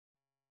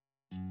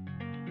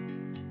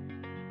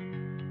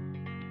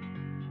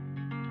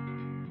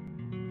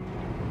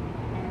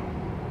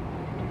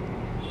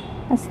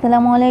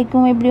আসসালামু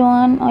আলাইকুম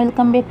everyone,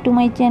 welcome back to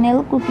my channel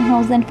cooking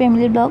house and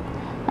family blog.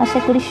 আশা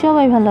করি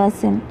সবাই ভালো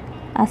আছেন।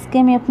 আজকে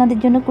আমি আপনাদের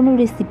জন্য কোনো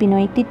রেসিপি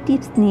নয়, একটি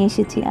টিপস নিয়ে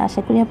এসেছি।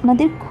 আশা করি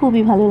আপনাদের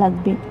খুবই ভালো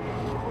লাগবে।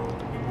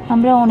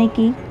 আমরা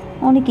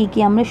অনেকেই কি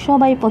আমরা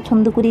সবাই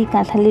পছন্দ করি এই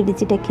কাঁঠালের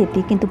বিচিটা খেতে,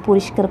 কিন্তু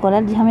পরিষ্কার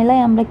করার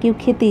ঝামেলায় আমরা কেউ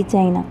খেতেই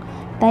চাই না।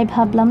 তাই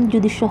ভাবলাম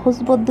যদি সহজ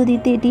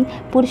পদ্ধতিতে এটি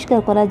পরিষ্কার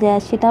করা যায়,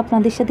 সেটা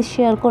আপনাদের সাথে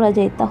শেয়ার করা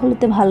যায়, তাহলে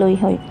তো ভালোই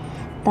হয়।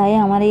 তাই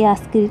আমার এই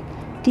আজকের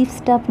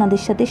টিপসটা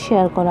আপনাদের সাথে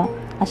শেয়ার করা।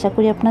 আশা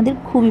করি আপনাদের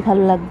খুবই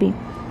ভালো লাগবে।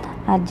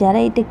 আর যারা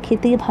এটা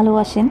খেতে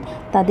ভালোবাসেন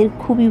তাদের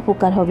খুবই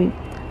উপকার হবে।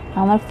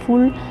 আমার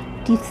ফুল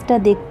টিপসটা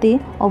দেখতে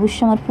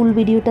অবশ্যই আমার ফুল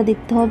ভিডিওটা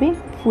দেখতে হবে।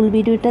 ফুল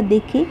ভিডিওটা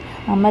দেখে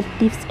আমার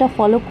টিপসটা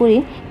ফলো করে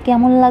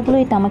কেমন লাগলো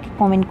এটা আমাকে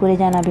কমেন্ট করে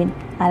জানাবেন।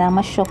 আর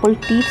আমার সকল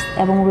টিপস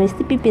এবং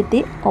রেসিপি পেতে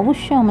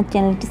অবশ্যই আমার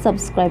চ্যানেলটি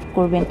সাবস্ক্রাইব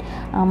করবেন।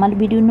 আমার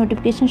ভিডিওর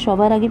নোটিফিকেশান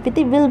সবার আগে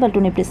পেতে বেল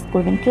বাটনে প্রেস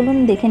করবেন। চলুন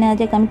দেখে নেওয়া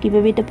যাক আমি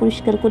কীভাবে এটা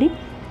পরিষ্কার করি।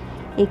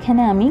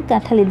 এখানে আমি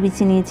কাঁঠালের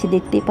বিচি নিয়েছি,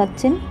 দেখতেই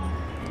পাচ্ছেন।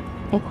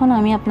 এখন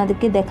আমি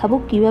আপনাদেরকে দেখাবো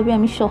কিভাবে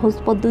আমি সহজ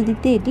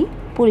পদ্ধতিতে এটি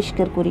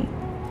পরিষ্কার করি।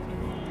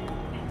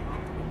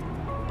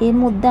 এর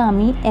মধ্যে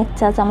আমি 1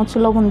 চা চামচ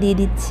লবণ দিয়ে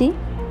দিচ্ছি।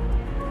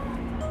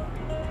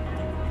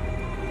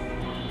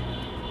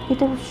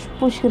 এটা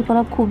পরিষ্কার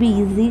করা খুবই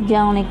ইজি, যা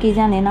অনেকেই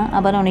জানে না,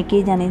 আবার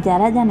অনেকেই জানে।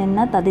 যারা জানেন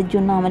না তাদের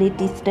জন্য আমার এই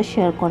টিপসটা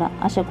শেয়ার করা।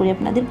 আশা করি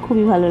আপনাদের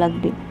খুবই ভালো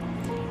লাগবে।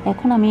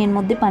 এখন আমি এর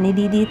মধ্যে পানি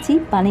দিয়ে দিয়েছি।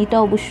 পানিটা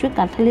অবশ্যই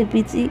কাঁঠালের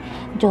বিচি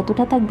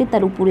যতটা থাকবে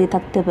তার উপরে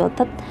থাকতে হবে,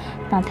 অর্থাৎ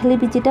কাঁঠালের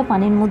বিচিটা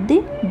পানির মধ্যে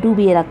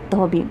ডুবিয়ে রাখতে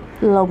হবে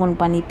লবণ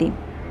পানিতে।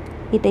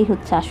 এটাই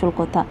হচ্ছে আসল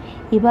কথা।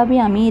 এভাবে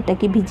আমি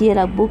এটাকে ভিজিয়ে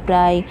রাখবো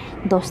প্রায়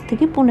 10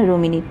 থেকে 15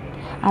 মিনিট।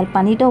 আর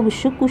পানিটা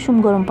অবশ্যই কুসুম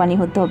গরম পানি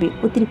হতে হবে,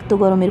 অতিরিক্ত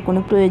গরমের কোনো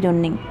প্রয়োজন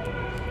নেই।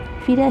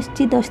 ফিরে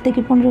আসছি 10 থেকে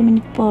 15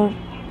 মিনিট পর।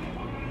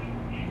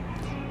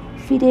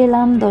 ফিরে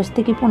এলাম 10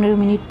 থেকে 15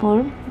 মিনিট পর।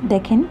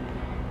 দেখেন,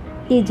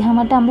 এই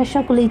ঝামাটা আমরা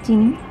সকলেই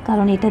চিনি,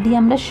 কারণ এটা দিয়ে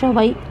আমরা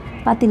সবাই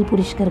পাতিল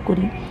পরিষ্কার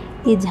করি।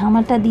 এই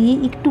ঝামাটা দিয়ে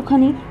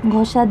একটুখানি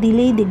ঘষা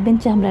দিলেই দেখবেন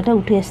চামড়াটা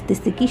উঠে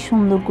আসতেছে কি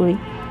সুন্দর করে,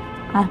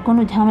 আর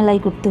কোনো ঝামেলাই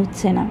করতে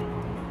হচ্ছে না।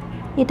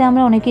 এটা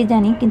আমরা অনেকেই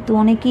জানি, কিন্তু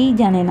অনেকেই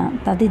জানে না।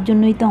 তাদের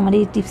জন্যই তো আমার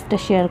এই টিপসটা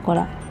শেয়ার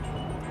করা।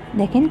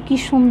 দেখেন কি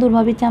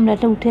সুন্দরভাবে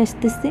চামড়াটা উঠে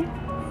আসতেছে।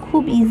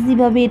 খুব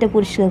ইজিভাবে এটা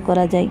পরিষ্কার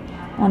করা যায়।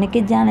 অনেকে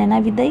জানে না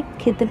বিদায়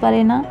খেতে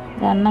পারে না,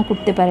 রান্না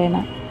করতে পারে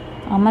না।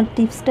 আমার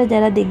টিপসটা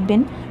যারা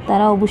দেখবেন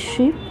তারা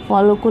অবশ্যই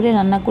ফলো করে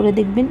রান্না করে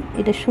দেখবেন।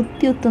 এটা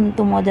সত্যি অত্যন্ত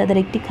মজাদার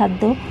একটি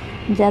খাদ্য,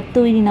 যা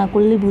তৈরি না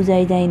করলে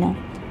বোঝাই যায় না।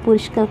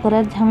 পরিষ্কার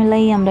করার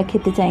ঝামেলাই আমরা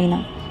খেতে চাই না,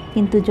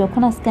 কিন্তু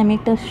যখন আজকে আমি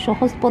একটা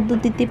সহজ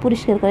পদ্ধতিতে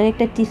পরিষ্কার করার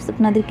একটা টিপস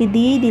আপনাদেরকে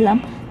দিয়েই দিলাম,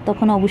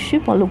 তখন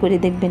অবশ্যই ফলো করে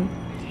দেখবেন।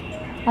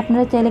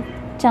 আপনারা চাইলে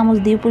চামচ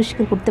দিয়ে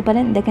পরিষ্কার করতে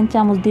পারেন। দেখেন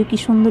চামচ দিয়ে কি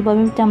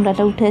সুন্দরভাবে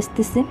চামড়াটা উঠে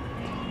আসতেছে।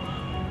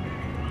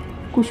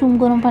 কুসুম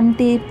গরম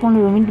পানিতে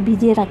 15 মিনিট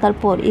ভিজিয়ে রাখার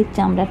পর এর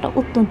চামড়াটা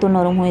অত্যন্ত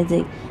নরম হয়ে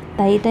যায়,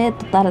 তাই এটা এত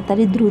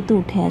তাড়াতাড়ি দ্রুত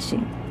উঠে আসে।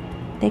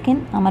 দেখেন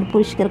আমার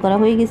পরিষ্কার করা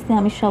হয়ে গেছে।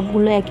 আমি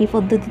সবগুলো একই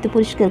পদ্ধতিতে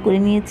পরিষ্কার করে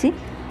নিয়েছি।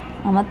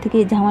 আমার থেকে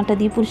এই জামাটা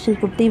দিয়ে পরিষ্কার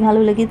করতেই ভালো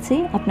লেগেছে।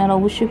 আপনারা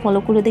অবশ্যই ফলো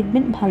করে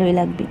দেখবেন, ভালোই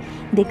লাগবে।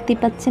 দেখতেই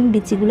পাচ্ছেন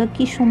বিচিগুলো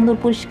কি সুন্দর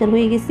পরিষ্কার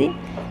হয়ে গেছে।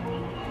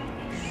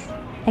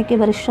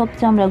 একেবারে সব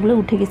চামড়াগুলো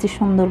উঠে গেছে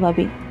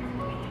সুন্দরভাবে।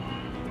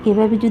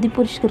 এভাবে যদি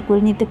পরিষ্কার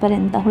করে নিতে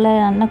পারেন তাহলে আর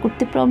রান্না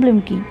করতে প্রবলেম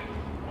কি।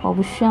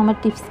 অবশ্যই আমার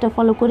টিপসটা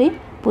ফলো করে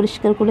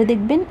পরিষ্কার করে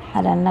দেখবেন,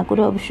 আর রান্না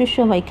করে অবশ্যই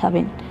সবাই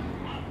খাবেন।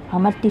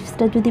 আমার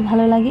টিপসটা যদি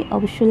ভালো লাগে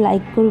অবশ্যই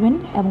লাইক করবেন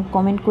এবং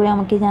কমেন্ট করে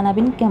আমাকে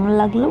জানাবেন কেমন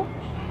লাগলো।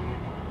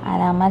 আর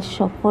আমার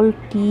সকল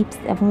টিপস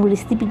এবং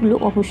রেসিপিগুলো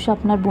অবশ্যই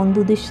আপনার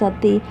বন্ধুদের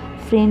সাথে,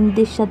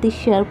 ফ্রেন্ডদের সাথে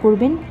শেয়ার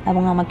করবেন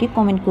এবং আমাকে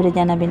কমেন্ট করে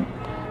জানাবেন।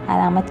 আর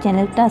আমার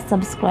চ্যানেলটা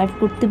সাবস্ক্রাইব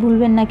করতে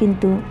ভুলবেন না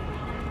কিন্তু।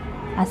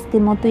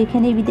 আজকের মতো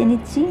এখানেই বিদায়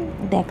নিচ্ছি।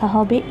 দেখা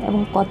হবে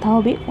এবং কথা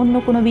হবে অন্য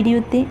কোনো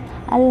ভিডিওতে।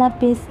 আল্লাহ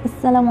হাফেজ,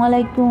 আসসালামু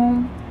আলাইকুম।